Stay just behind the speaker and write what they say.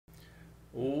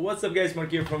What's up, guys? Mark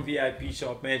here from VIP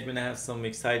Shop Management. I have some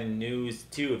exciting news,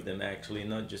 two of them actually,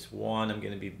 not just one. I'm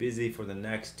going to be busy for the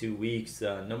next 2 weeks.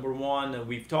 Number one,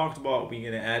 we've talked about we're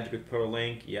going to add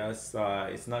RepairLink. Yes,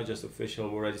 it's not just official.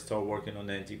 We already started working on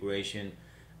the integration,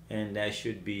 and that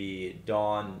should be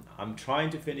done. I'm trying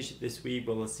to finish it this week,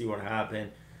 but let's see what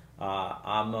happens.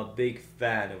 I'm a big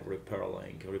fan of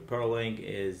RepairLink. RepairLink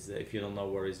is, if you don't know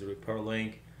where is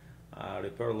RepairLink,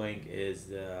 RepairLink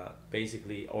is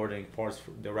basically ordering parts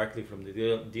directly from the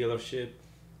dealership.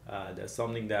 That's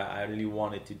something that I really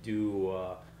wanted to do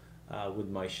with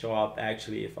my shop.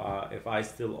 Actually, if I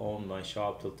still own my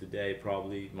shop till today,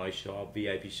 probably my shop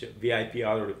VIP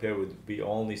Auto Repair would be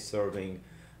only serving,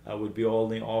 would be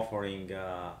only offering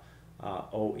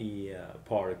OE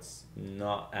parts,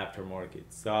 not aftermarket.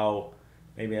 So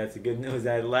maybe that's a good news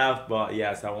I left. But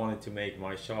yes, I wanted to make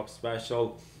my shop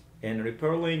special, and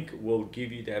RepairLink will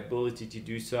give you the ability to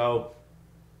do so.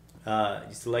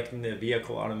 Selecting the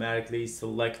vehicle automatically,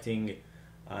 selecting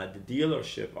the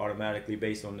dealership automatically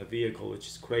based on the vehicle, which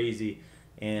is crazy.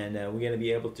 And we're going to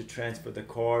be able to transfer the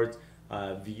cards,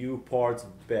 view parts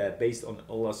based on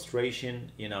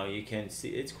illustration. You know, you can see,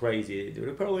 it's crazy. The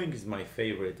RepairLink is my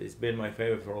favorite. It's been my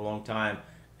favorite for a long time,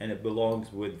 and it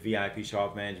belongs with VIP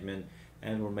Shop Management,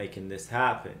 and we're making this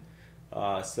happen.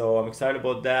 So I'm excited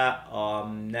about that.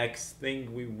 Next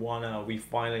thing we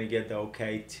finally get the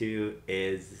okay to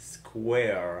is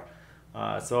Square.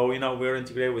 So we're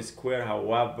integrated with Square.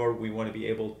 However, we want to be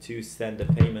able to send the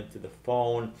payment to the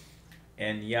phone.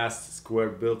 And yes, Square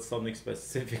built something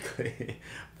specifically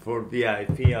for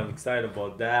VIP. I'm excited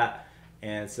about that.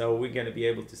 And so we're gonna be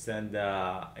able to send.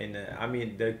 I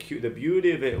mean, the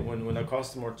beauty of it, when a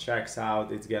customer checks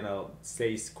out, it's gonna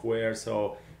say Square.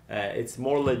 So it's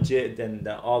more legit than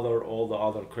all the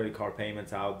other credit card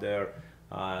payments out there.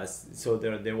 So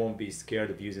they won't be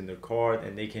scared of using their card,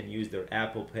 and they can use their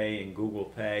Apple Pay and Google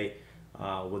Pay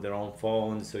with their own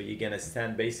phone. So you're gonna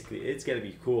send, basically, it's gonna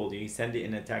be cool. You send it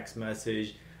in a text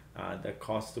message, the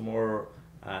customer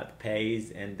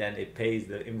pays, and then it pays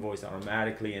the invoice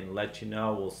automatically and let you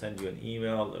know. We'll send you an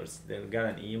email, or they'll get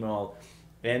an email,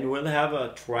 and we'll have a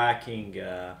tracking.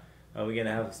 We're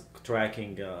gonna have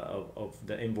tracking of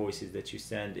the invoices that you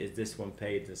send. Is this one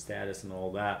paid, the status, and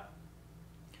all that.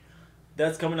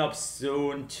 That's coming up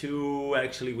soon too.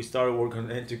 Actually, we started working on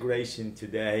the integration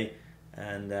today,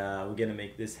 and we're gonna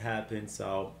make this happen.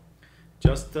 So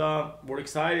just we're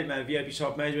excited, man. VIP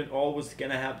Shop Management always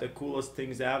gonna have the coolest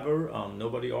things ever.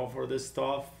 Nobody offer this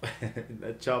stuff.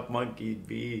 That Shop Monkey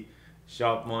be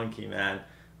Shop Monkey, man.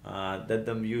 Let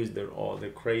them use their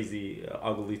crazy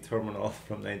ugly terminal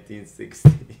from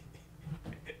 1960.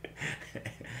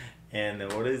 And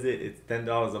what is it? It's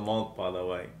 $10 a month, by the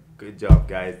way. Good job,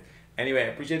 guys. Anyway, I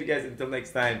appreciate you guys. Until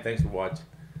next time, thanks for watching.